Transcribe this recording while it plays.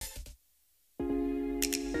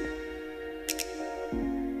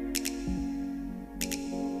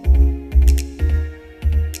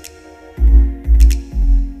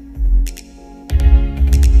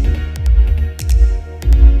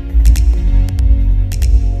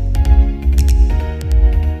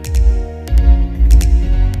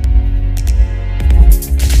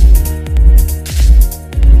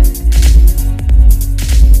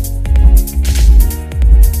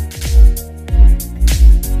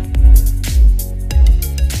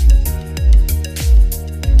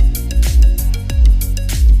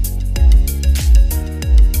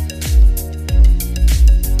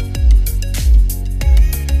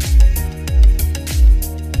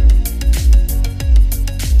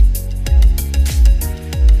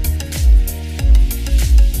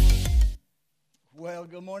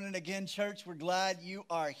morning again, church. We're glad you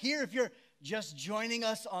are here. If you're just joining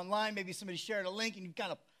us online, maybe somebody shared a link and you've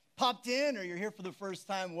kind of popped in, or you're here for the first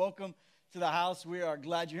time, welcome to the house. We are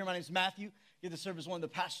glad you're here. My name is Matthew. I get to serve as one of the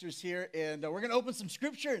pastors here, and we're going to open some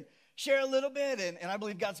scripture and share a little bit, and I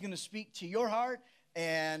believe God's going to speak to your heart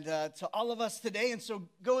and to all of us today. And so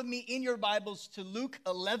go with me in your Bibles to Luke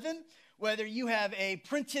 11. Whether you have a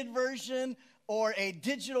printed version or a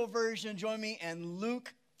digital version, join me, and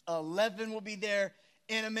Luke 11 will be there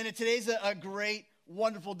in a minute. Today's a great,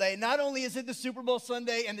 wonderful day. Not only is it the Super Bowl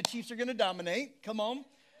Sunday and the Chiefs are going to dominate, come on,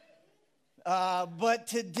 but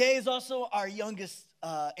today is also our youngest,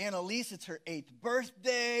 Annalise. It's her 8th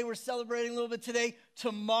birthday. We're celebrating a little bit today.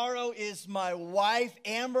 Tomorrow is my wife,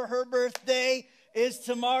 Amber. Her birthday is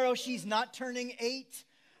tomorrow. She's not turning 8.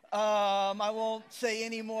 I won't say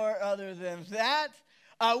any more other than that.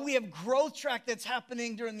 We have Growth Track that's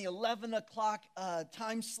happening during the 11 o'clock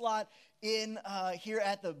time slot in here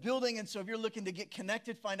at the building. And so if you're looking to get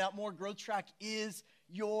connected, find out more, Growth Track is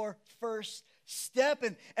your first step.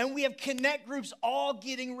 And we have connect groups all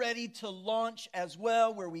getting ready to launch as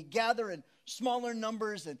well, where we gather in smaller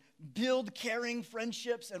numbers and build caring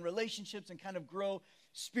friendships and relationships and kind of grow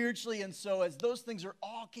spiritually. And so as those things are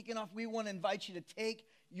all kicking off, we want to invite you to take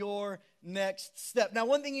your next step. Now,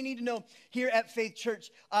 one thing you need to know here at Faith Church,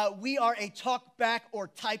 we are a talk back or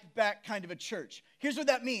type back kind of a church. Here's what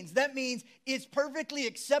that means. That means it's perfectly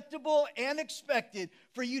acceptable and expected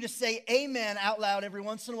for you to say amen out loud every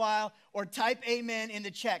once in a while or type amen in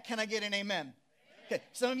the chat. Can I get an amen? Okay.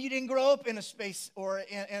 Some of you didn't grow up in a space or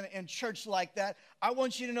in church like that. I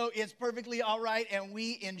want you to know it's perfectly all right, and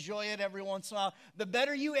we enjoy it every once in a while. The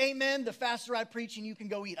better you amen, the faster I preach, and you can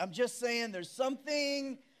go eat. I'm just saying there's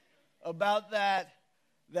something about that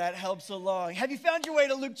helps along. Have you found your way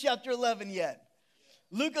to Luke chapter 11 yet?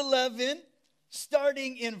 Luke 11,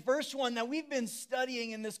 starting in verse 1. Now, we've been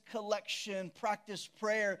studying in this collection, Practice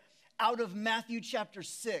Prayer, out of Matthew chapter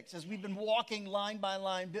 6, as we've been walking line by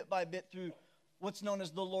line, bit by bit through what's known as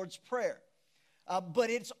the Lord's Prayer. But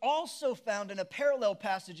it's also found in a parallel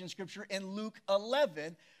passage in Scripture in Luke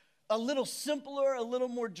 11, a little simpler, a little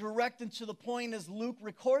more direct and to the point as Luke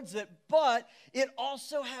records it, but it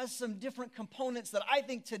also has some different components that I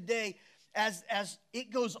think today, as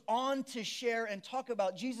it goes on to share and talk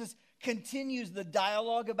about, Jesus continues the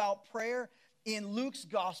dialogue about prayer in Luke's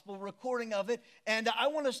gospel, recording of it. And I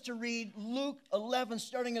want us to read Luke 11,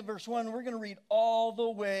 starting at verse 1. We're going to read all the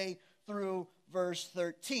way through verse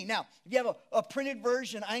 13. Now, if you have a printed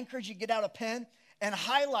version, I encourage you to get out a pen and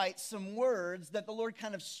highlight some words that the Lord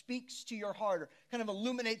kind of speaks to your heart or kind of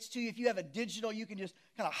illuminates to you. If you have a digital, you can just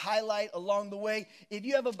kind of highlight along the way. If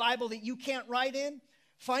you have a Bible that you can't write in,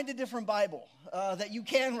 find a different Bible that you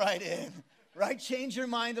can write in, right? Change your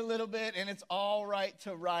mind a little bit, and it's all right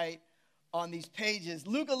to write on these pages.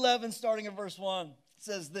 Luke 11, starting at verse 1,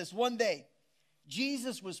 says this: One day,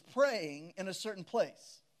 Jesus was praying in a certain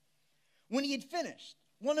place. When he had finished,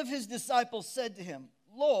 one of his disciples said to him,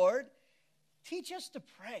 Lord, teach us to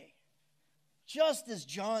pray, just as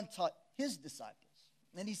John taught his disciples.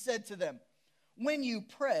 And he said to them, when you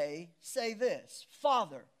pray, say this: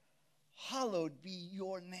 Father, hallowed be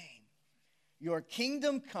your name. Your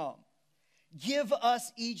kingdom come. Give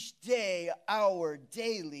us each day our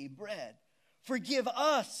daily bread. Forgive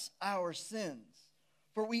us our sins,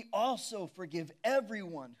 for we also forgive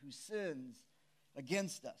everyone who sins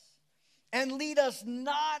against us. And lead us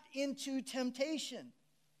not into temptation.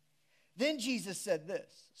 Then Jesus said this: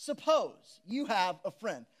 suppose you have a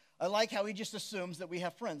friend. I like how he just assumes that we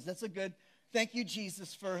have friends. That's a good, thank you,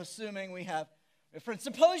 Jesus, for assuming we have a friend.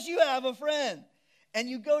 Suppose you have a friend, and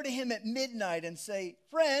you go to him at midnight and say,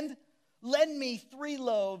 friend, lend me 3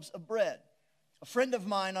 loaves of bread. A friend of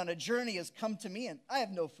mine on a journey has come to me, and I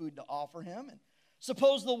have no food to offer him. And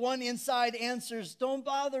suppose the one inside answers, don't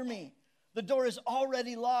bother me. The door is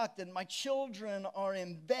already locked, and my children are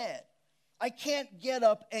in bed. I can't get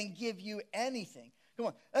up and give you anything. Come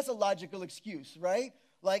on, that's a logical excuse, right?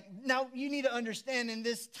 Like, now you need to understand, in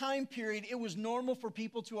this time period, it was normal for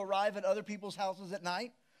people to arrive at other people's houses at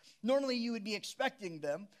night. Normally, you would be expecting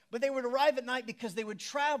them, but they would arrive at night because they would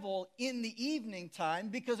travel in the evening time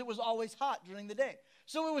because it was always hot during the day.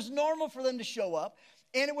 So it was normal for them to show up.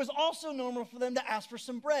 And it was also normal for them to ask for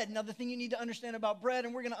some bread. Now, the thing you need to understand about bread,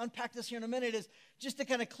 and we're going to unpack this here in a minute, is just to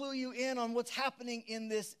kind of clue you in on what's happening in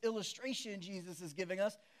this illustration Jesus is giving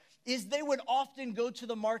us, is they would often go to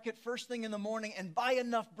the market first thing in the morning and buy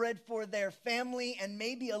enough bread for their family and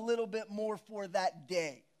maybe a little bit more for that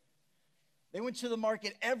day. They went to the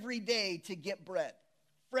market every day to get bread,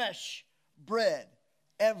 fresh bread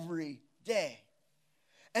every day.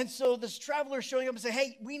 And so this traveler showing up and saying,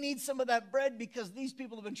 hey, we need some of that bread because these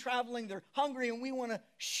people have been traveling, they're hungry, and we want to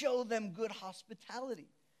show them good hospitality.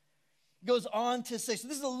 Goes on to say, so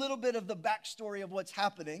this is a little bit of the backstory of what's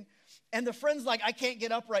happening. And the friend's like, I can't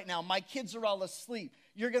get up right now. My kids are all asleep.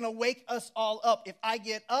 You're going to wake us all up. If I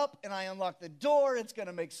get up and I unlock the door, it's going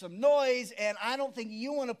to make some noise. And I don't think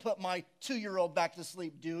you want to put my 2-year-old back to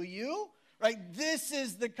sleep, do you? Right? This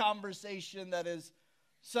is the conversation that is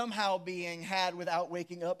somehow being had without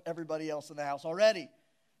waking up everybody else in the house already.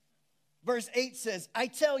 Verse 8 says, I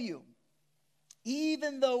tell you,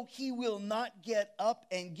 even though he will not get up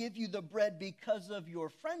and give you the bread because of your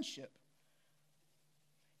friendship,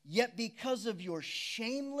 yet because of your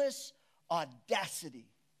shameless audacity.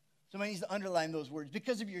 Somebody needs to underline those words.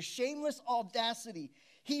 Because of your shameless audacity,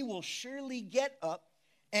 he will surely get up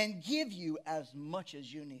and give you as much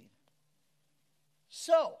as you need.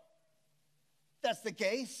 So, if that's the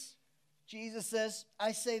case, Jesus says,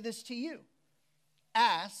 I say this to you.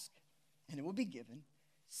 Ask, and it will be given.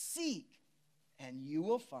 Seek, and you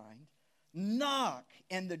will find. Knock,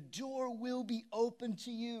 and the door will be open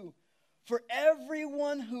to you. For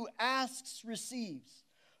everyone who asks receives.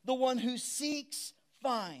 The one who seeks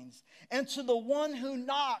finds. And to the one who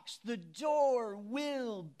knocks, the door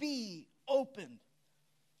will be opened.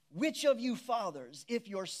 Which of you fathers, if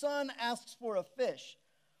your son asks for a fish,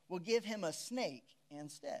 will give him a snake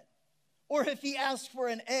instead? Or if he asks for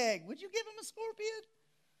an egg, would you give him a scorpion?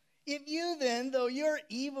 If you then, though you're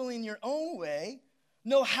evil in your own way,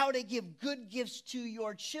 know how to give good gifts to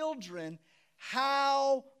your children,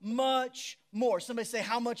 how much more? Somebody say,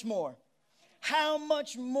 how much more? How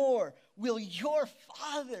much more will your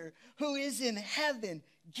Father who is in heaven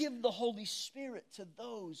give the Holy Spirit to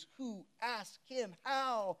those who ask him?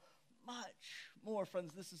 How much more?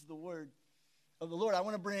 Friends, this is the word of the Lord. I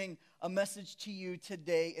want to bring a message to you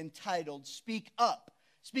today entitled, Speak Up.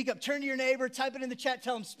 Speak up. Turn to your neighbor, type it in the chat,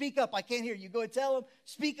 tell him, speak up. I can't hear you. Go and tell him,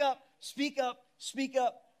 speak up, speak up, speak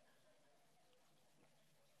up.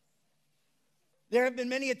 There have been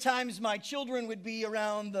many a times my children would be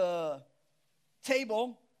around the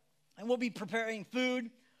table, and we'll be preparing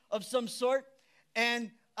food of some sort,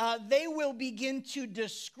 and they will begin to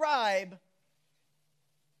describe,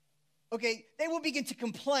 they will begin to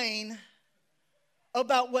complain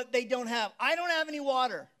about what they don't have. I don't have any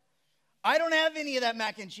water. I don't have any of that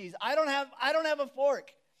mac and cheese. I don't have a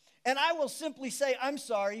fork. And I will simply say, I'm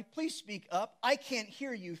sorry, please speak up. I can't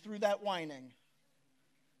hear you through that whining.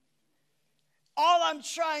 All I'm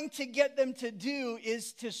trying to get them to do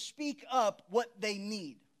is to speak up what they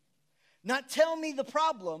need. Not tell me the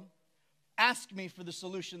problem, ask me for the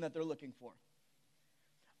solution that they're looking for.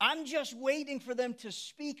 I'm just waiting for them to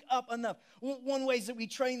speak up enough. One ways that we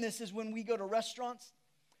train this is when we go to restaurants,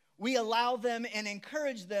 we allow them and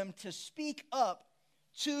encourage them to speak up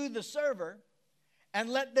to the server and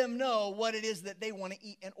let them know what it is that they want to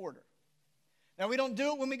eat and order. Now, we don't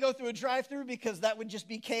do it when we go through a drive-thru because that would just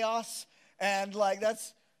be chaos. And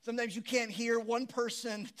that's, sometimes you can't hear one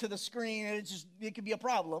person to the screen, and it could be a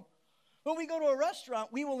problem. When we go to a restaurant,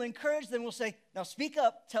 we will encourage them, we'll say, now speak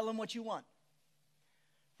up, tell them what you want.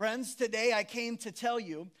 Friends, today I came to tell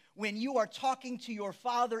you, when you are talking to your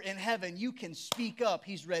Father in heaven, you can speak up,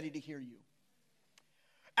 he's ready to hear you.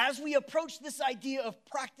 As we approach this idea of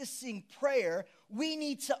practicing prayer, we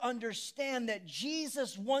need to understand that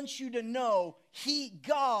Jesus wants you to know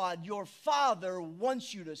God, your Father,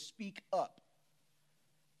 wants you to speak up.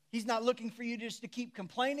 He's not looking for you just to keep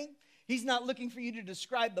complaining. He's not looking for you to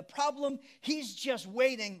describe the problem. He's just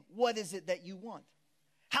waiting, what is it that you want?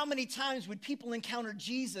 How many times would people encounter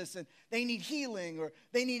Jesus and they need healing or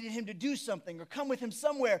they needed him to do something or come with him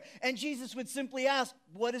somewhere, and Jesus would simply ask,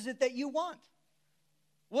 what is it that you want?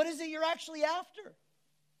 What is it you're actually after?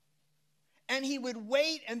 And he would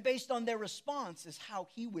wait, and based on their response is how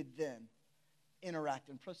he would then interact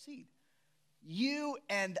and proceed. You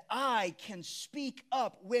and I can speak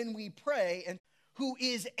up when we pray, and who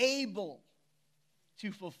is able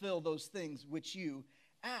to fulfill those things which you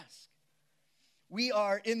ask. We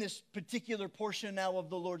are in this particular portion now of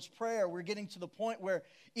the Lord's Prayer. We're getting to the point where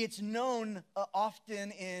it's known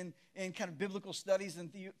often in kind of biblical studies,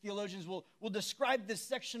 and theologians will describe this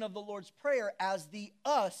section of the Lord's Prayer as the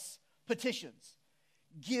us petitions.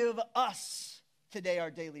 Give us today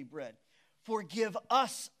our daily bread. Forgive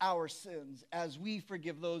us our sins as we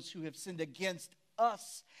forgive those who have sinned against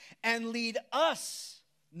us. And lead us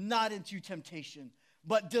not into temptation,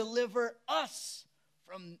 but deliver us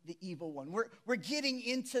from the evil one. We're getting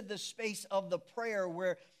into the space of the prayer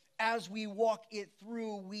where as we walk it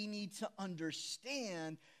through, we need to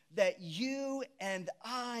understand that you and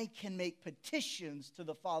I can make petitions to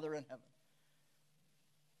the Father in heaven.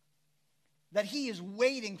 that he is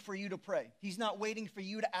waiting for you to pray. He's not waiting for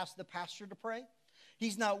you to ask the pastor to pray.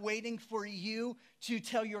 He's not waiting for you to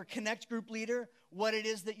tell your Connect group leader what it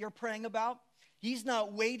is that you're praying about. He's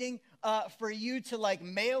not waiting for you to like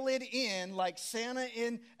mail it in like Santa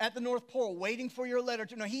in at the North Pole, waiting for your letter.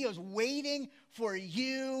 No, he is waiting for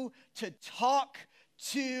you to talk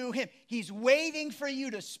to him. He's waiting for you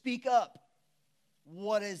to speak up.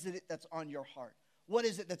 What is it that's on your heart? What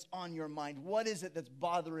is it that's on your mind? What is it that's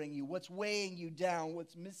bothering you? What's weighing you down?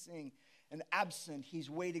 What's missing and absent? He's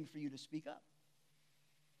waiting for you to speak up.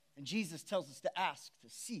 And Jesus tells us to ask, to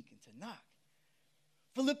seek, and to knock.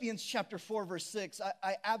 Philippians chapter 4, verse 6.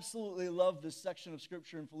 I absolutely love this section of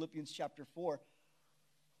scripture in Philippians chapter 4.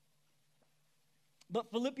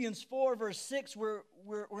 But Philippians 4, verse 6,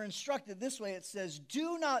 we're instructed this way. It says,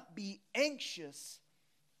 do not be anxious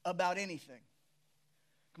about anything.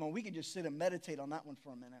 Come on, we can just sit and meditate on that one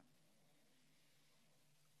for a minute.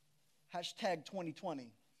 Hashtag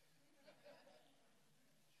 2020.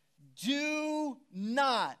 Do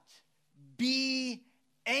not be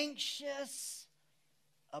anxious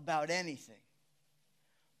about anything.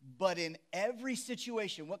 But in every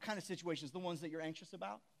situation, what kind of situations? The ones that you're anxious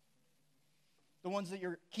about? The ones that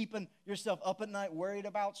you're keeping yourself up at night, worried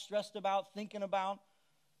about, stressed about, thinking about?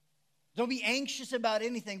 Don't be anxious about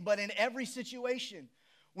anything, but in every situation,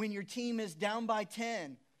 when your team is down by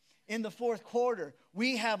 10 in the fourth quarter,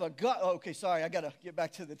 we have a gut. Oh, okay, sorry, I got to get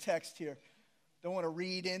back to the text here. Don't want to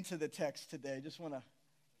read into the text today. Just want to.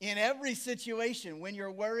 In every situation, when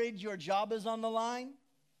you're worried your job is on the line,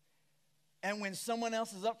 and when someone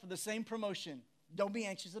else is up for the same promotion, don't be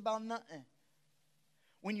anxious about nothing.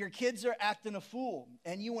 When your kids are acting a fool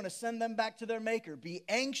and you want to send them back to their maker, be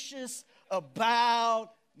anxious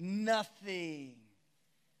about nothing.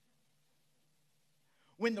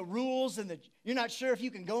 When the rules and you're not sure if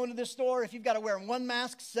you can go into the store, if you've got to wear 1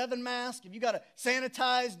 mask, 7 masks, if you've got to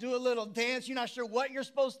sanitize, do a little dance, you're not sure what you're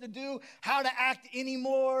supposed to do, how to act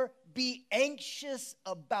anymore, be anxious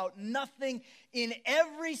about nothing in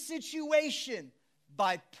every situation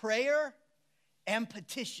by prayer and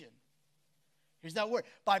petition. Here's that word.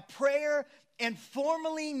 By prayer and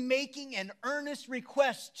formally making an earnest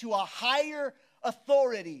request to a higher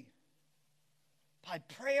authority. By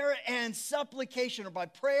prayer and supplication, or by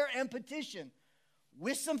prayer and petition,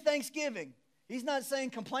 with some thanksgiving. He's not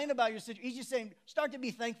saying complain about your situation. He's just saying start to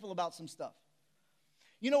be thankful about some stuff.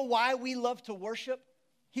 You know why we love to worship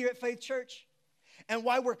here at Faith Church? And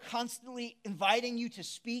why we're constantly inviting you to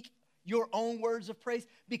speak your own words of praise?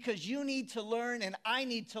 Because you need to learn, and I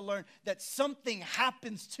need to learn, that something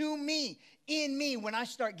happens to me, in me, when I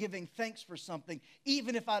start giving thanks for something,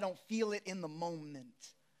 even if I don't feel it in the moment.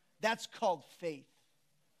 That's called faith.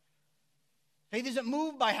 Faith isn't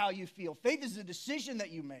moved by how you feel. Faith is a decision that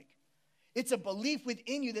you make. It's a belief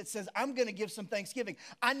within you that says, I'm going to give some thanksgiving.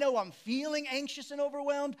 I know I'm feeling anxious and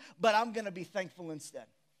overwhelmed, but I'm going to be thankful instead.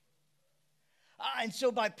 And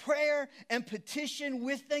so by prayer and petition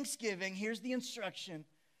with thanksgiving, here's the instruction.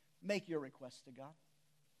 Make your request to God.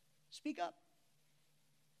 Speak up.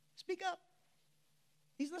 Speak up.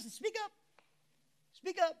 He's listening. Speak up.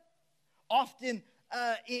 Speak up. Often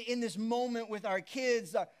in this moment with our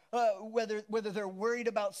kids, whether they're worried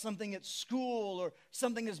about something at school or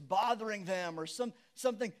something is bothering them or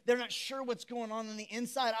something, they're not sure what's going on the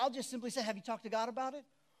inside, I'll just simply say, have you talked to God about it?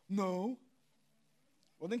 No.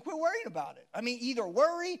 Well, then quit worrying about it. I mean, either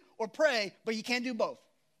worry or pray, but you can't do both.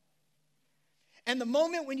 And the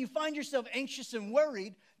moment when you find yourself anxious and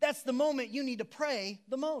worried, that's the moment you need to pray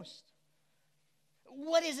the most.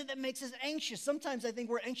 What is it that makes us anxious? Sometimes I think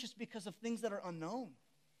we're anxious because of things that are unknown.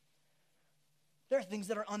 There are things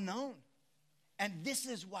that are unknown. And this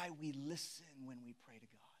is why we listen when we pray to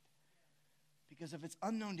God. Because if it's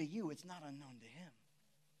unknown to you, it's not unknown to Him.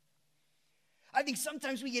 I think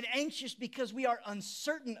sometimes we get anxious because we are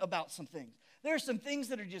uncertain about some things. There are some things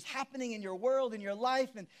that are just happening in your world, in your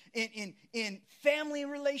life, and in family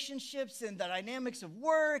relationships, and the dynamics of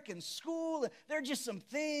work and school. There are just some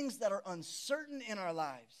things that are uncertain in our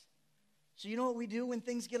lives. So you know what we do when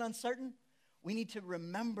things get uncertain? We need to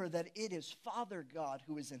remember that it is Father God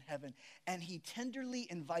who is in heaven, and He tenderly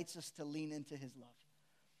invites us to lean into His love.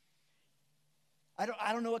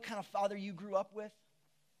 I don't know what kind of father you grew up with.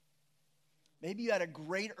 Maybe you had a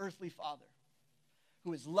great earthly father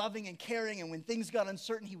who was loving and caring, and when things got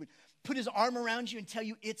uncertain, he would put his arm around you and tell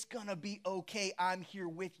you, it's going to be okay, I'm here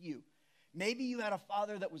with you. Maybe you had a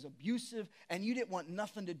father that was abusive, and you didn't want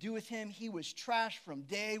nothing to do with him. He was trash from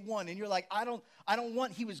day one, and you're like, I don't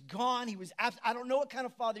want, he was gone, I don't know what kind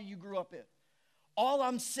of father you grew up in. All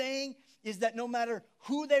I'm saying is that no matter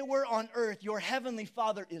who they were on earth, your heavenly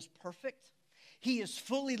Father is perfect. He is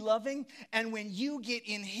fully loving. And when you get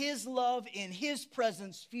in his love, in his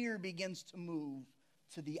presence, fear begins to move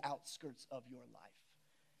to the outskirts of your life.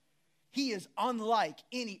 He is unlike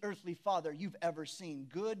any earthly father you've ever seen,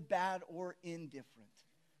 good, bad, or indifferent.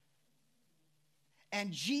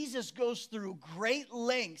 And Jesus goes through great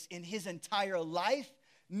lengths in his entire life,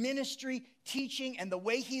 ministry, teaching, and the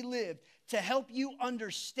way he lived to help you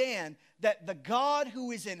understand that the God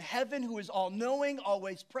who is in heaven, who is all-knowing,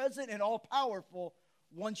 always present, and all-powerful,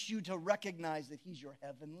 wants you to recognize that he's your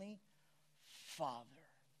heavenly Father.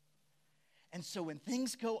 And so when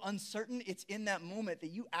things go uncertain, it's in that moment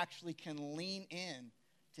that you actually can lean in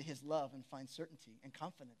to his love and find certainty and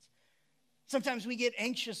confidence. Sometimes we get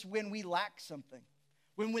anxious when we lack something,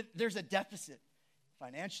 when there's a deficit.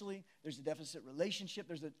 Financially, there's a deficit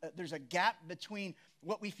relationship, there's a gap between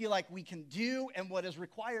what we feel like we can do and what is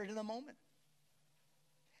required in a moment.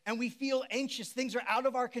 And we feel anxious, things are out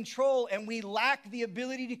of our control, and we lack the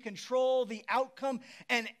ability to control the outcome,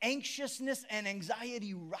 and anxiousness and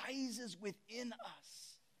anxiety rises within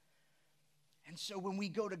us. And so when we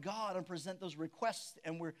go to God and present those requests,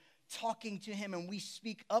 and we're talking to him, and we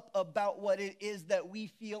speak up about what it is that we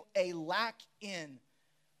feel a lack in,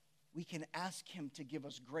 we can ask him to give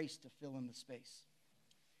us grace to fill in the space.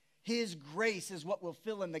 His grace is what will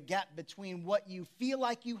fill in the gap between what you feel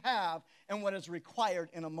like you have and what is required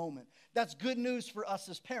in a moment. That's good news for us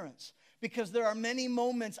as parents, because there are many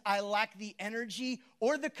moments I lack the energy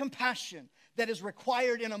or the compassion that is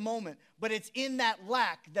required in a moment. But it's in that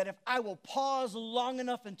lack that if I will pause long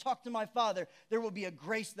enough and talk to my Father, there will be a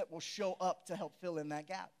grace that will show up to help fill in that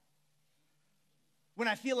gap. When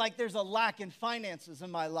I feel like there's a lack in finances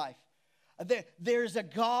in my life, there's a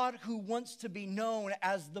God who wants to be known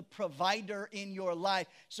as the provider in your life.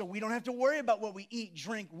 So we don't have to worry about what we eat,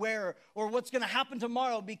 drink, wear, or what's going to happen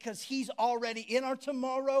tomorrow, because he's already in our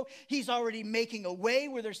tomorrow. He's already making a way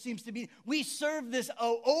where there seems to be. We serve this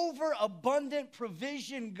overabundant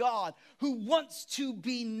provision God who wants to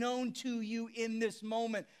be known to you in this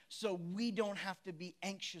moment, so we don't have to be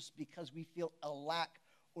anxious because we feel a lack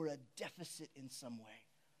or a deficit in some way.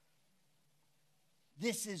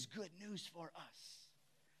 This is good news for us.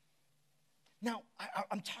 Now,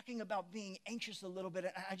 I'm talking about being anxious a little bit,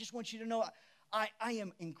 and I just want you to know I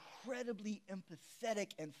am incredibly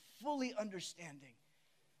empathetic and fully understanding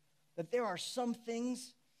that there are some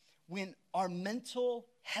things when our mental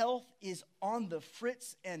health is on the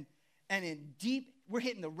fritz and in deep, we're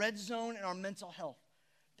hitting the red zone in our mental health.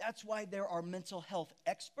 That's why there are mental health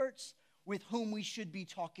experts with whom we should be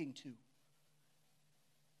talking to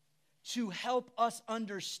help us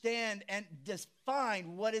understand and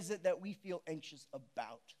define what is it that we feel anxious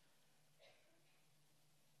about.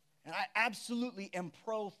 And I absolutely am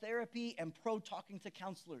pro-therapy and pro-talking to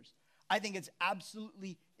counselors. I think it's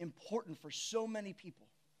absolutely important for so many people.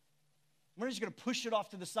 We're just going to push it off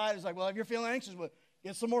to the side. It's like, well, if you're feeling anxious, well,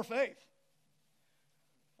 get some more faith.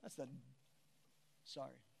 Sorry.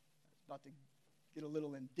 I was about to get a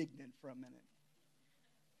little indignant for a minute.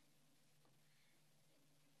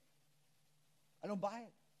 I don't buy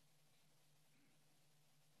it.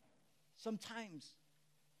 Sometimes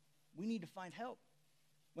we need to find help.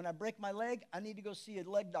 When I break my leg, I need to go see a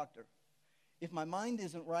leg doctor. If my mind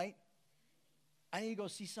isn't right, I need to go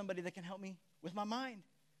see somebody that can help me with my mind.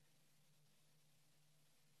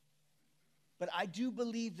 But I do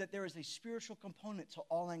believe that there is a spiritual component to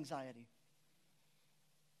all anxiety.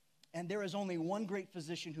 And there is only one great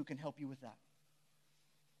physician who can help you with that.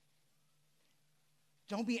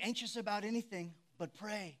 Don't be anxious about anything, but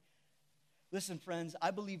pray. Listen, friends,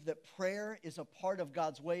 I believe that prayer is a part of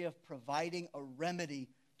God's way of providing a remedy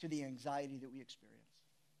to the anxiety that we experience.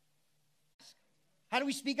 How do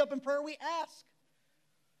we speak up in prayer? We ask.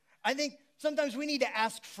 I think sometimes we need to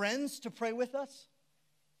ask friends to pray with us.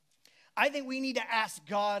 I think we need to ask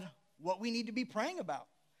God what we need to be praying about.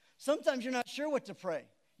 Sometimes you're not sure what to pray.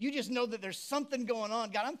 You just know that there's something going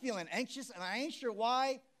on. God, I'm feeling anxious, and I ain't sure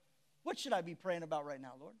why. What should I be praying about right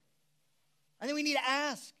now, Lord? I think we need to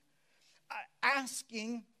ask.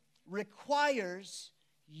 Asking requires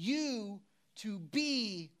you to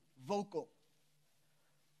be vocal.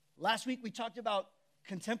 Last week we talked about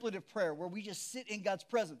contemplative prayer, where we just sit in God's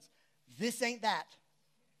presence. This ain't that.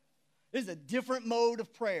 This is a different mode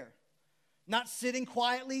of prayer. Not sitting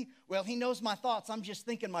quietly. Well, he knows my thoughts. I'm just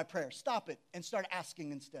thinking my prayer. Stop it and start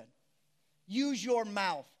asking instead. Use your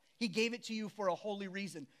mouth. He gave it to you for a holy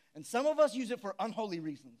reason. And some of us use it for unholy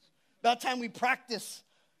reasons. About time we practice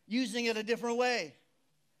using it a different way.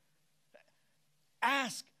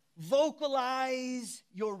 Ask, vocalize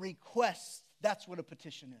your request. That's what a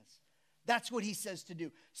petition is. That's what he says to do.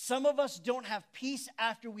 Some of us don't have peace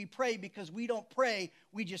after we pray because we don't pray,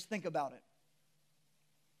 we just think about it.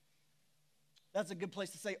 That's a good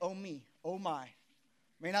place to say, oh me, oh my.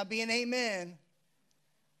 May not be an amen,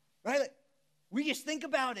 right? Like, we just think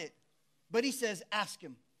about it. But he says, ask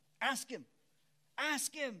him, ask him,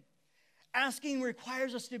 ask him. Asking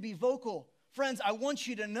requires us to be vocal. Friends, I want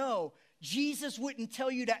you to know, Jesus wouldn't tell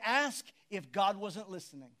you to ask if God wasn't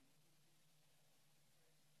listening.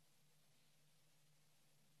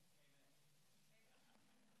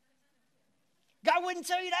 God wouldn't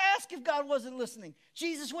tell you to ask if God wasn't listening.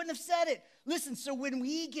 Jesus wouldn't have said it. Listen, so when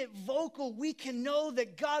we get vocal, we can know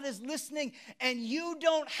that God is listening, and you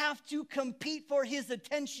don't have to compete for his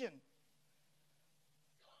attention.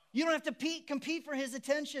 You don't have to compete for his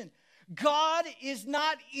attention. God is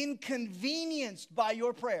not inconvenienced by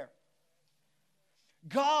your prayer.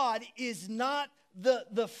 God is not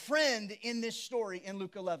the friend in this story in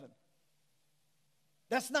Luke 11.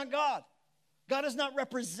 That's not God. God is not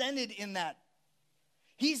represented in that.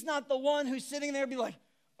 He's not the one who's sitting there and be like,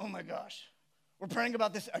 oh my gosh, we're praying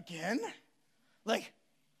about this again? Like,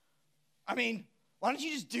 I mean, why don't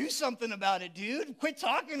you just do something about it, dude? Quit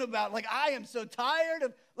talking about it. Like, I am so tired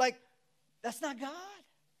of, like, that's not God.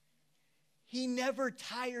 He never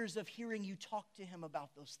tires of hearing you talk to him about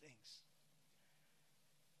those things.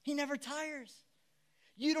 He never tires.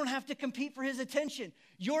 You don't have to compete for his attention.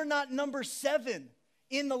 You're not number 7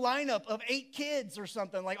 in the lineup of 8 kids or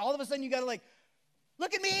something. Like, all of a sudden you got to like,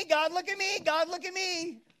 look at me, God, look at me, God, look at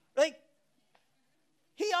me. Like,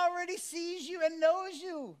 he already sees you and knows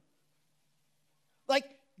you. Like,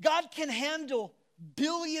 God can handle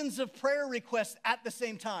billions of prayer requests at the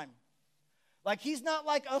same time. Like, he's not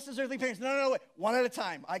like us as earthly parents. No, wait, one at a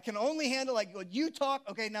time. I can only handle, like, you talk,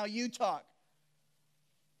 okay, now you talk.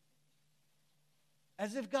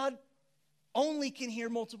 As if God only can hear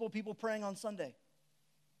multiple people praying on Sunday.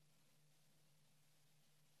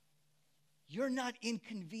 You're not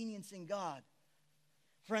inconveniencing God.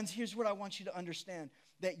 Friends, here's what I want you to understand.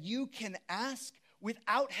 That you can ask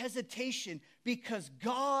without hesitation because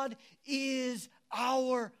God is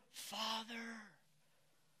our Father.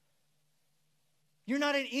 You're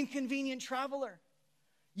not an inconvenient traveler.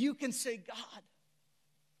 You can say, God,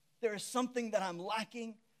 there is something that I'm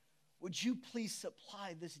lacking. Would you please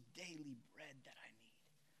supply this daily bread that I need?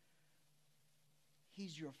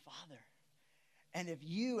 He's your Father. And if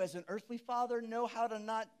you, as an earthly father, know how to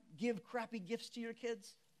not give crappy gifts to your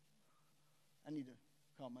kids, I need to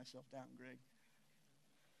calm myself down, Greg.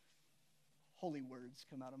 Holy words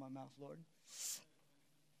come out of my mouth, Lord.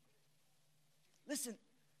 Listen,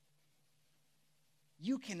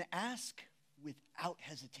 you can ask without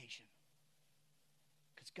hesitation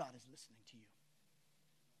because God is listening to you.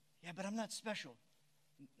 Yeah, but I'm not special.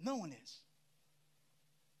 No one is.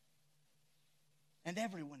 And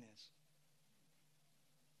everyone is.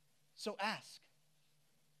 So ask.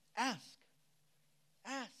 Ask.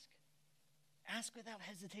 Ask. Ask without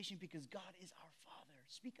hesitation because God is our Father.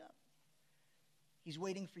 Speak up. He's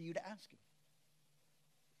waiting for you to ask him.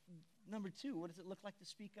 Number 2, what does it look like to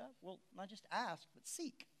speak up? Well, not just ask, but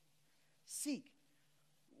seek. Seek.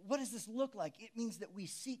 What does this look like? It means that we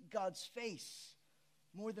seek God's face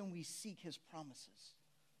more than we seek his promises.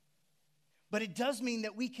 But it does mean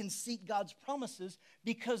that we can seek God's promises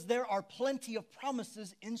because there are plenty of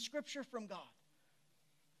promises in Scripture from God.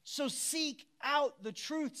 So seek out the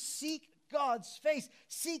truth. Seek God's face.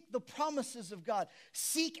 Seek the promises of God.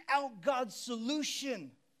 Seek out God's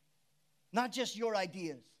solution, not just your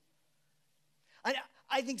ideas.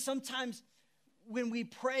 I think sometimes when we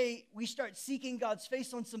pray, we start seeking God's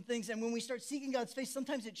face on some things. And when we start seeking God's face,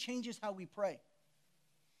 sometimes it changes how we pray.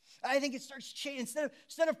 I think it starts changing.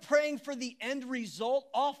 Instead of praying for the end result,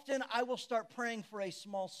 often I will start praying for a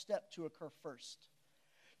small step to occur first.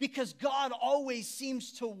 Because God always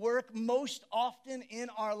seems to work most often in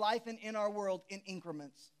our life and in our world in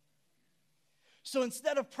increments. So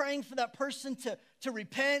instead of praying for that person to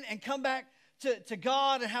repent and come back to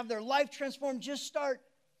God and have their life transformed, just start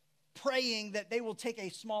praying that they will take a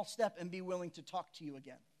small step and be willing to talk to you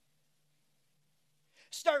again.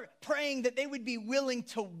 Start praying that they would be willing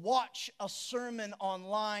to watch a sermon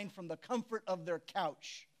online from the comfort of their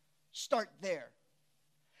couch. Start there.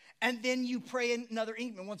 And then you pray another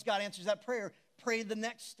increment. Once God answers that prayer, pray the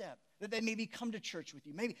next step. That they maybe come to church with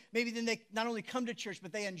you. Maybe then they not only come to church,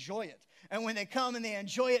 but they enjoy it. And when they come and they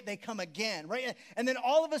enjoy it, they come again, right? And then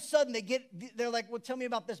all of a sudden they're like, well, tell me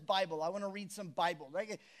about this Bible. I want to read some Bible,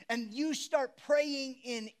 right? And you start praying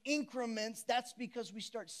in increments. That's because we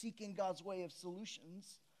start seeking God's way of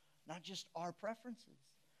solutions, not just our preferences.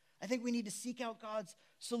 I think we need to seek out God's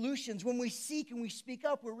solutions. When we seek and we speak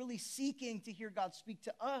up, we're really seeking to hear God speak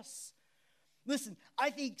to us. Listen,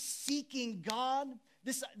 I think seeking God,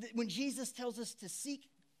 when Jesus tells us to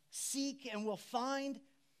seek and we'll find,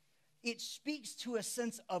 it speaks to a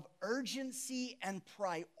sense of urgency and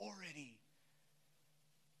priority.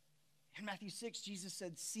 In Matthew 6, Jesus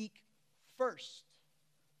said, seek first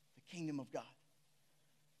the kingdom of God.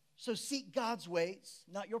 So seek God's ways,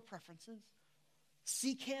 not your preferences.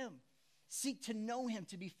 Seek him. Seek to know him,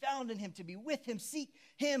 to be found in him, to be with him. Seek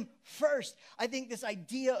him first. I think this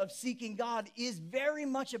idea of seeking God is very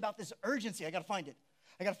much about this urgency. I got to find it.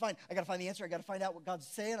 I got to find the answer. I got to find out what God's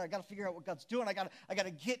saying. I got to figure out what God's doing. I got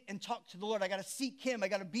to get and talk to the Lord. I got to seek him. I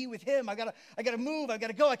got to be with him. I got to move. I got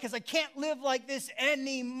to go because I can't live like this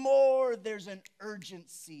anymore. There's an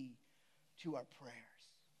urgency to our prayers,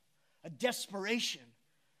 a desperation.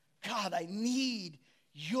 God, I need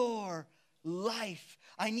your life.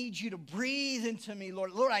 I need you to breathe into me,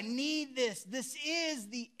 Lord. Lord, I need this. This is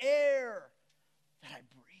the air that I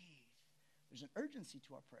breathe. There's an urgency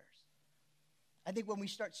to our prayers. I think when we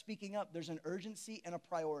start speaking up, there's an urgency and a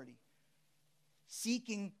priority.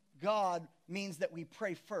 Seeking God means that we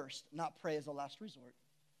pray first, not pray as a last resort.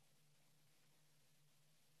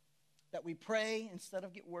 That we pray instead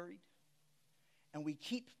of get worried. And we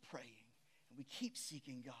keep praying. And we keep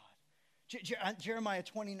seeking God. Jeremiah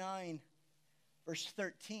 29, verse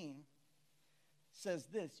 13 says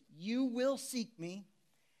this, you will seek me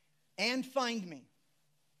and find me.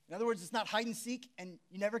 In other words, it's not hide and seek and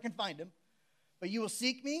you never can find him. But you will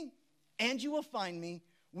seek me and you will find me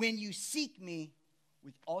when you seek me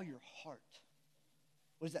with all your heart.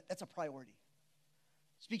 What is that? That's a priority.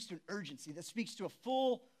 It speaks to an urgency. That speaks to a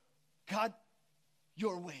full, God,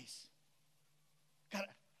 your ways. God,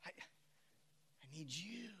 I need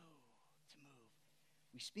you to move.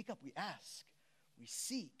 We speak up, we ask, we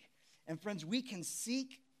seek. And friends, we can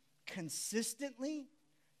seek consistently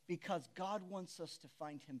because God wants us to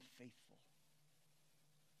find him faithful.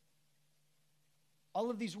 All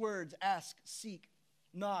of these words, ask, seek,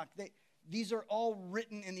 knock, these are all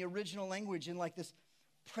written in the original language in like this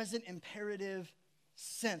present imperative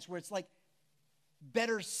sense where it's like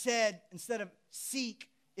better said, instead of seek,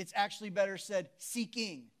 it's actually better said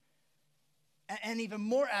seeking. And even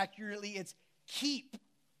more accurately, it's keep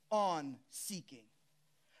on seeking.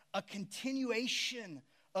 A continuation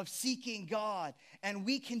of seeking God. And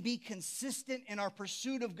we can be consistent in our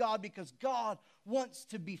pursuit of God because God wants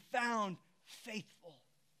to be found faithful.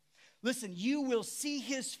 Listen, you will see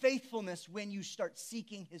his faithfulness when you start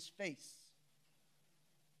seeking his face.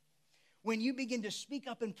 When you begin to speak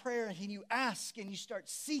up in prayer and you ask and you start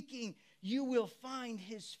seeking, you will find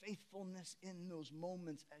his faithfulness in those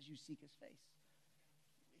moments as you seek his face.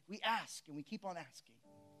 We ask and we keep on asking.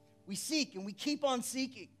 We seek and we keep on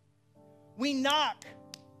seeking. We knock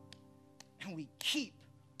and we keep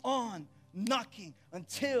on knocking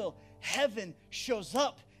until heaven shows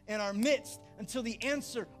up in our midst, until the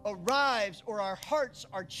answer arrives or our hearts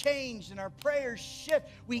are changed and our prayers shift.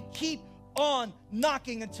 We keep on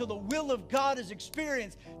knocking until the will of God is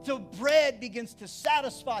experienced, till bread begins to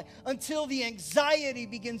satisfy, until the anxiety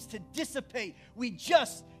begins to dissipate. We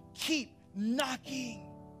just keep knocking.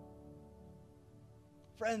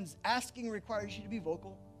 Friends, asking requires you to be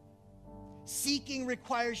vocal. Seeking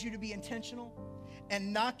requires you to be intentional.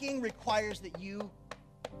 And knocking requires that you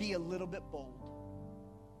be a little bit bold.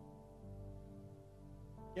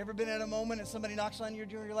 You ever been at a moment and somebody knocks on your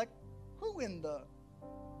door and you're like, who in the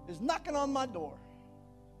is knocking on my door?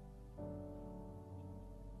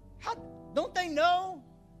 How don't they know?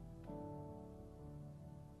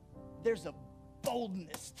 There's a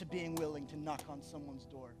boldness to being willing to knock on someone's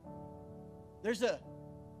door. There's a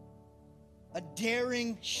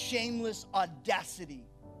daring, shameless audacity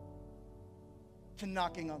to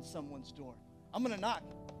knocking on someone's door. I'm going to knock,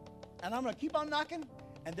 and I'm going to keep on knocking,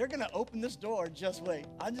 and they're going to open this door. Just wait.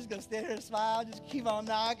 I'm just going to stand here and smile, just keep on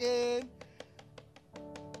knocking.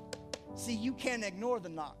 See, you can't ignore the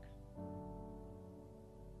knock.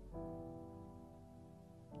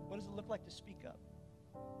 What does it look like to speak up?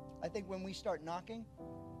 I think when we start knocking,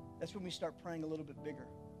 that's when we start praying a little bit bigger.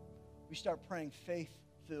 We start praying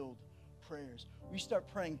faith-filled prayers. We start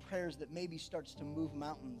praying prayers that maybe starts to move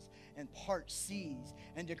mountains and part seas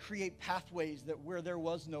and to create pathways that where there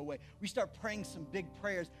was no way. We start praying some big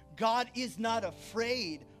prayers. God is not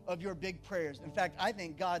afraid of your big prayers. In fact, I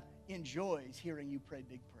think God enjoys hearing you pray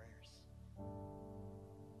big prayers.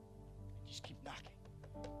 Just keep knocking.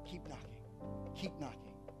 Keep knocking. Keep knocking.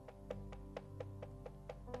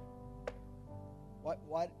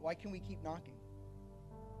 Why can we keep knocking?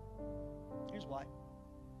 Here's why.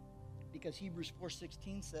 Because Hebrews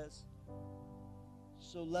 4:16 says,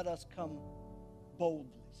 so let us come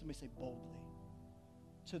boldly, somebody say boldly,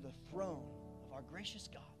 to the throne of our gracious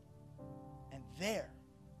God. And there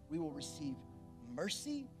we will receive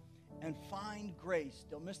mercy and find grace.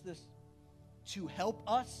 Don't miss this. To help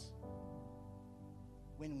us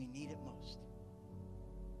when we need it most.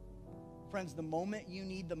 Friends, the moment you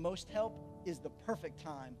need the most help is the perfect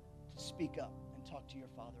time to speak up and talk to your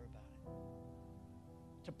Father about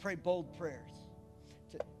it. To pray bold prayers.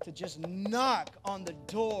 To just knock on the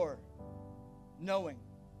door, knowing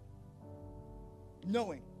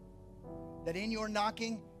that in your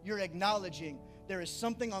knocking, you're acknowledging there is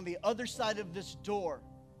something on the other side of this door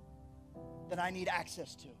that I need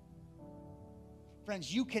access to.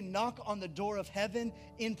 Friends, you can knock on the door of heaven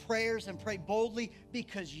in prayers and pray boldly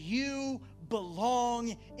because you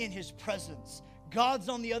belong in His presence. God's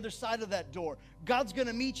on the other side of that door. God's going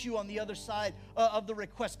to meet you on the other side of the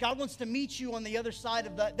request. God wants to meet you on the other side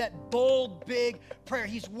of that bold, big prayer.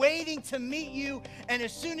 He's waiting to meet you, and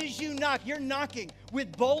as soon as you knock, you're knocking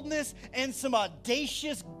with boldness and some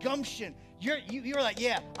audacious gumption. You're like,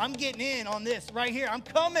 yeah, I'm getting in on this right here. I'm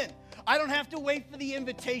coming. I don't have to wait for the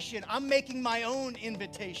invitation. I'm making my own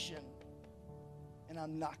invitation, and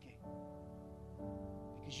I'm knocking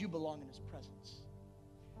because you belong in His presence.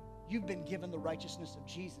 You've been given the righteousness of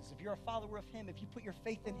Jesus. If you're a follower of Him, if you put your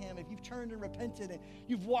faith in Him, if you've turned and repented and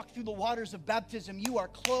you've walked through the waters of baptism, you are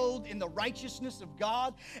clothed in the righteousness of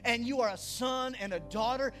God, and you are a son and a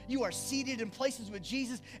daughter. You are seated in places with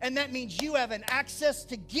Jesus, and that means you have an access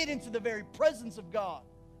to get into the very presence of God.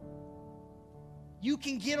 You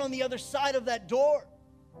can get on the other side of that door.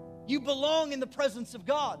 You belong in the presence of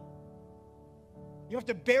God. You don't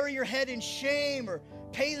have to bury your head in shame or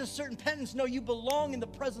pay a certain penance. No, you belong in the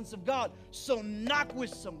presence of God. So knock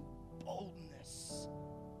with some boldness.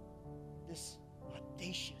 This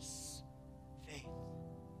audacious faith.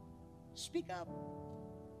 Speak up.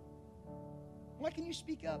 Why can you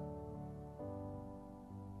speak up?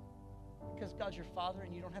 Because God's your Father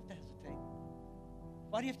and you don't have to hesitate.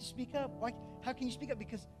 Why do you have to speak up? How can you speak up?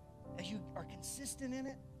 Because as you are consistent in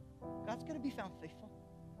it, God's going to be found faithful.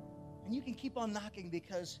 And you can keep on knocking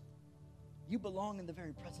because you belong in the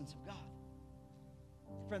very presence of God.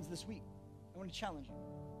 Friends, this week, I want to challenge you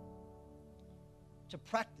to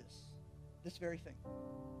practice this very thing.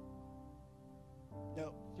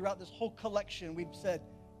 Now, throughout this whole collection, we've said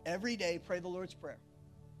every day, pray the Lord's Prayer.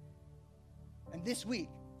 And this week,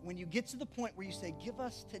 when you get to the point where you say, give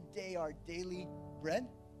us today our daily bread,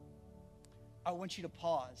 I want you to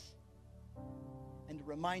pause and to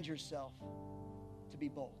remind yourself to be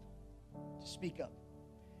bold, to speak up,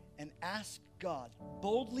 and ask God,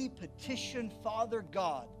 boldly petition Father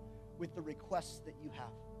God with the requests that you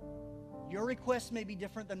have. Your requests may be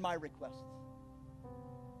different than my requests.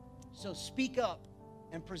 So speak up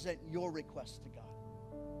and present your requests to God.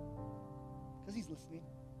 Because He's listening.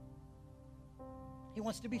 He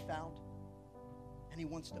wants to be found, and He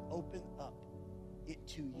wants to open up it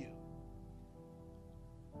to you.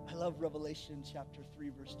 I love Revelation chapter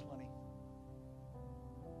 3, verse 20.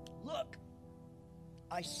 Look,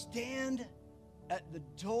 I stand at the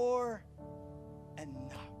door and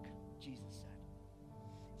knock, Jesus said.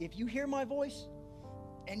 If you hear my voice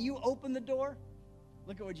and you open the door,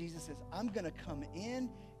 look at what Jesus says. I'm going to come in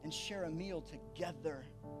and share a meal together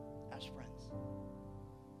as friends.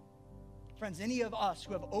 Friends, any of us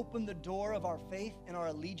who have opened the door of our faith and our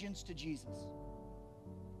allegiance to Jesus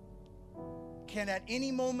can at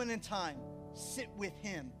any moment in time sit with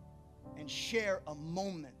Him and share a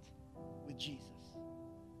moment with Jesus.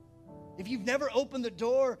 If you've never opened the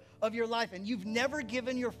door of your life and you've never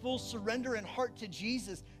given your full surrender and heart to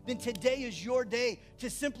Jesus, then today is your day to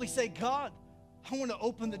simply say, God, I want to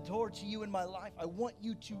open the door to you in my life. I want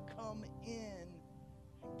you to come in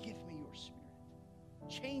and give me your Spirit.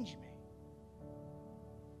 Change me.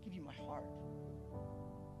 Give you my heart.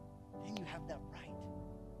 Then you have that right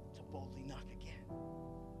to boldly knock again.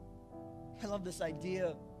 I love this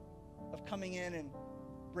idea of coming in and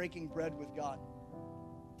breaking bread with God.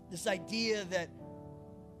 This idea that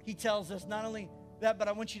He tells us not only that, but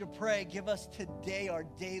I want you to pray, give us today our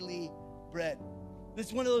daily bread. This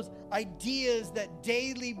is one of those ideas that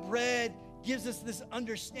daily bread gives us this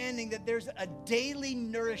understanding that there's a daily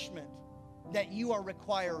nourishment that you are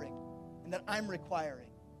requiring and that I'm requiring.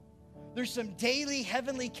 There's some daily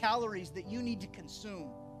heavenly calories that you need to consume.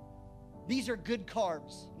 These are good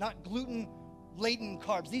carbs, not gluten-laden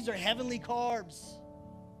carbs. These are heavenly carbs.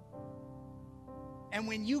 And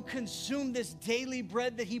when you consume this daily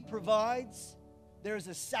bread that He provides, there's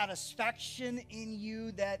a satisfaction in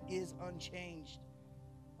you that is unchanged.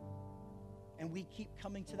 And we keep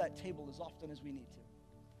coming to that table as often as we need to.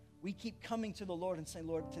 We keep coming to the Lord and saying,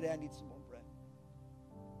 Lord, today I need some more bread.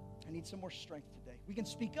 I need some more strength today. We can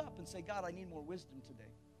speak up and say, God, I need more wisdom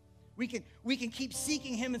today. We can keep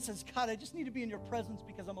seeking him and says, God, I just need to be in your presence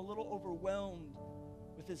because I'm a little overwhelmed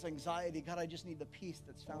with this anxiety. God, I just need the peace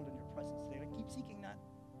that's found in your presence today. I keep seeking that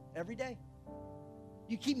every day.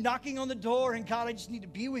 You keep knocking on the door and God, I just need to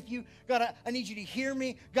be with you. God, I need you to hear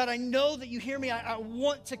me. God, I know that you hear me. I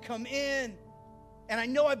want to come in. And I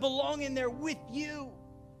know I belong in there with you.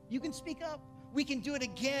 You can speak up. We can do it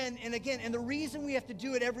again and again. And the reason we have to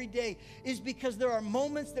do it every day is because there are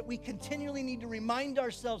moments that we continually need to remind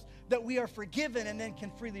ourselves that we are forgiven and then can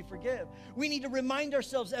freely forgive. We need to remind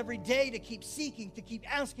ourselves every day to keep seeking, to keep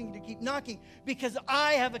asking, to keep knocking, because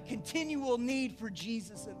I have a continual need for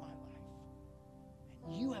Jesus in my life.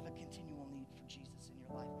 And you have a continual need for Jesus in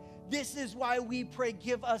your life. This is why we pray,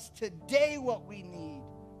 give us today what we need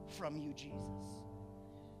from you, Jesus.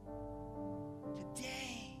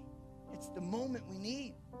 Today. It's the moment we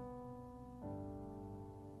need.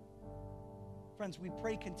 Friends, we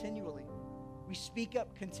pray continually. We speak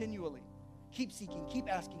up continually. Keep seeking,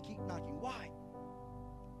 keep asking, keep knocking. Why?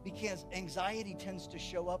 Because anxiety tends to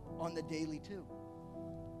show up on the daily too.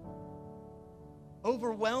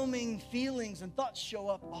 Overwhelming feelings and thoughts show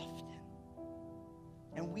up often.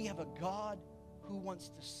 And we have a God who wants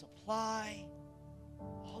to supply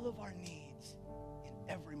all of our needs in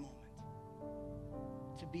every moment,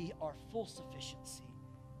 to be our full sufficiency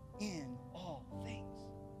in all things.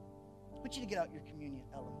 I want you to get out your communion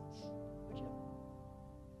elements, would you?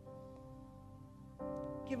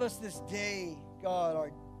 Give us this day, God,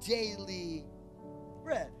 our daily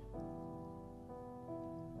bread.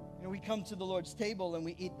 You know, we come to the Lord's table and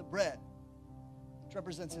we eat the bread, which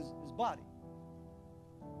represents his body.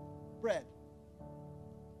 Bread.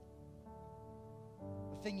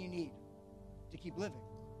 The thing you need to keep living.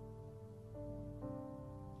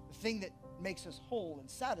 The thing that makes us whole and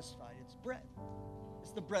satisfied, it's bread.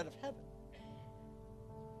 It's the bread of heaven.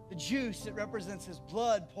 The juice, it represents his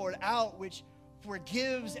blood poured out, which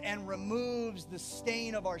forgives and removes the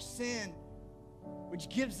stain of our sin, which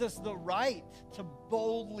gives us the right to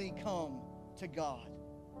boldly come to God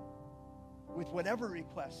with whatever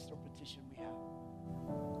request or petition we have.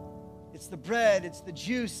 It's the bread, it's the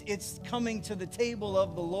juice, it's coming to the table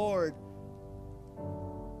of the Lord,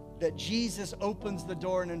 that Jesus opens the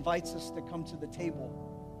door and invites us to come to the table.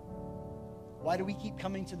 Why do we keep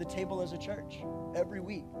coming to the table as a church every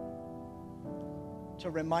week? To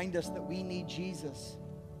remind us that we need Jesus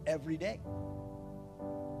every day.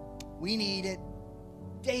 We need it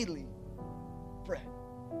daily. Bread.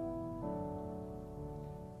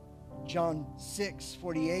 John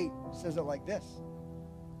 6:48 says it like this.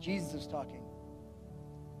 Jesus is talking.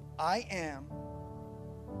 I am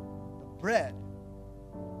the bread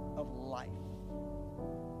of life.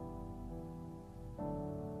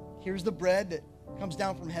 Here's the bread that comes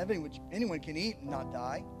down from heaven, which anyone can eat and not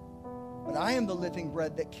die. But I am the living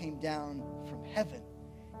bread that came down from heaven.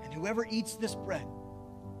 And whoever eats this bread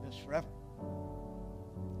lives forever.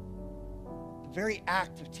 The very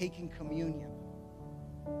act of taking communion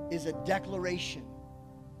is a declaration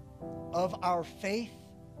of our faith,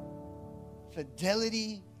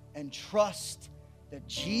 fidelity, and trust that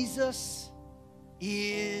Jesus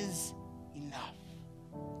is enough.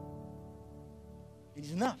 That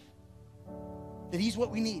he's enough. That he's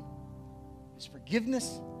what we need. His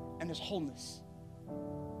forgiveness and his wholeness.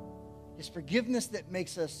 His forgiveness that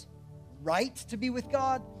makes us right to be with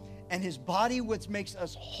God, and his body which makes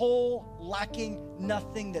us whole, lacking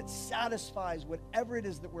nothing, that satisfies whatever it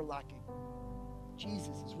is that we're lacking.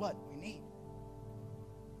 Jesus is what we need.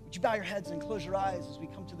 Would you bow your heads and close your eyes as we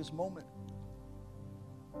come to this moment?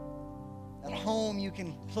 At home, you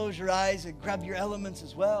can close your eyes and grab your elements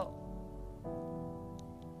as well.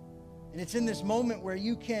 And it's in this moment where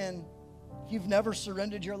you can, if you've never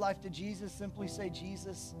surrendered your life to Jesus, simply say,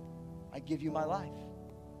 Jesus, I give you my life.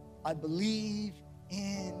 I believe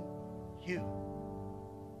in you.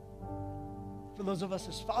 For those of us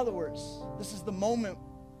as followers, this is the moment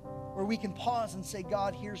where we can pause and say,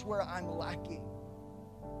 God, here's where I'm lacking.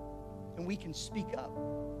 And we can speak up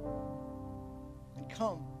and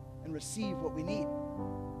come and receive what we need.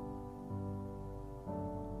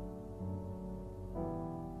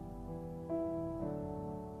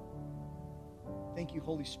 Thank you,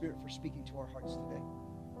 Holy Spirit, for speaking to our hearts today.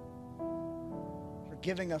 For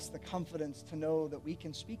giving us the confidence to know that we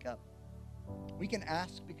can speak up. We can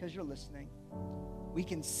ask because you're listening. We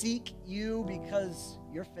can seek you because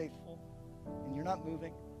you're faithful and you're not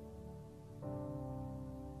moving.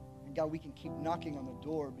 And God, we can keep knocking on the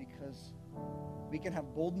door because we can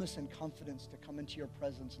have boldness and confidence to come into your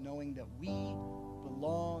presence knowing that we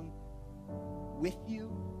belong with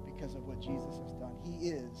you because of what Jesus has done.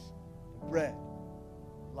 He is the bread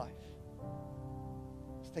of life.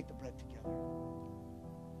 Let's take the bread together.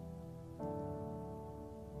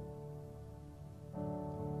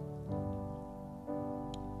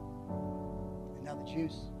 And now the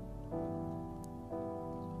juice.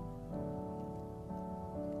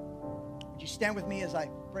 Would you stand with me as I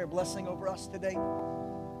pray a blessing over us today?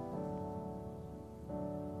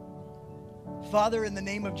 Father, in the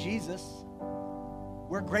name of Jesus,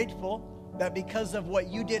 we're grateful that because of what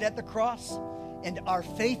you did at the cross and our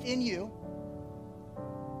faith in you,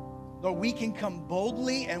 Lord, we can come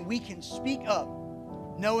boldly and we can speak up,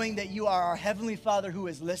 knowing that you are our Heavenly Father who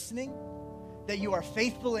is listening, that you are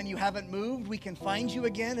faithful and you haven't moved. We can find you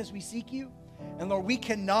again as we seek you. And Lord, we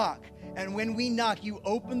can knock. And when we knock, you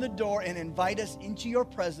open the door and invite us into your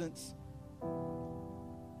presence,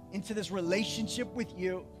 into this relationship with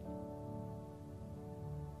you.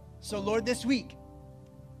 So Lord, this week,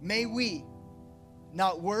 may we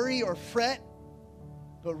not worry or fret,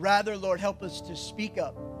 but rather, Lord, help us to speak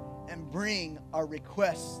up and bring our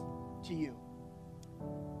requests to you.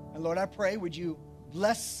 And Lord, I pray, would you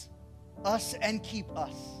bless us and keep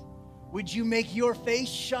us? Would you make your face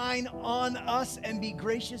shine on us and be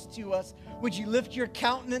gracious to us? Would you lift your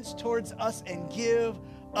countenance towards us and give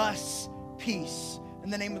us peace? In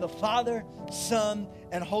the name of the Father, Son,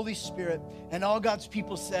 and Holy Spirit. And all God's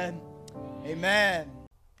people said, amen.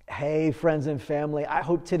 Hey, friends and family, I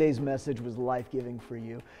hope today's message was life-giving for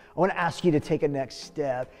you. I want to ask you to take a next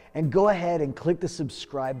step and go ahead and click the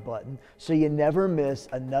subscribe button so you never miss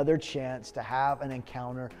another chance to have an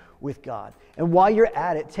encounter with God. And while you're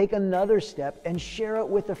at it, take another step and share it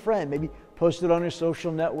with a friend. Maybe post it on your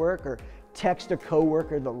social network or text a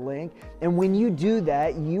coworker the link. And when you do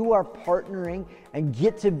that, you are partnering and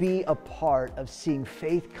get to be a part of seeing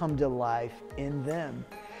faith come to life in them.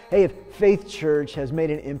 Hey, if Faith Church has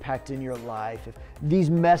made an impact in your life, if these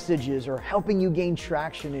messages are helping you gain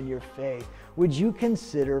traction in your faith, would you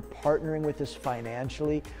consider partnering with us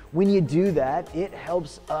financially? When you do that, it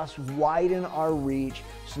helps us widen our reach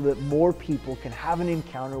so that more people can have an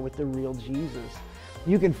encounter with the real Jesus.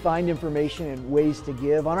 You can find information and ways to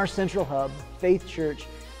give on our central hub,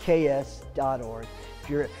 faithchurchks.org.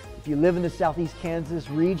 If you live in the Southeast Kansas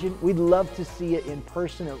region, we'd love to see you in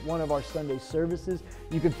person at one of our Sunday services.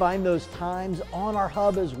 You can find those times on our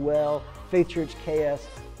hub as well,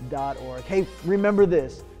 faithchurchks.org. Hey, remember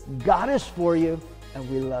this, God is for you and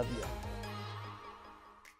we love you.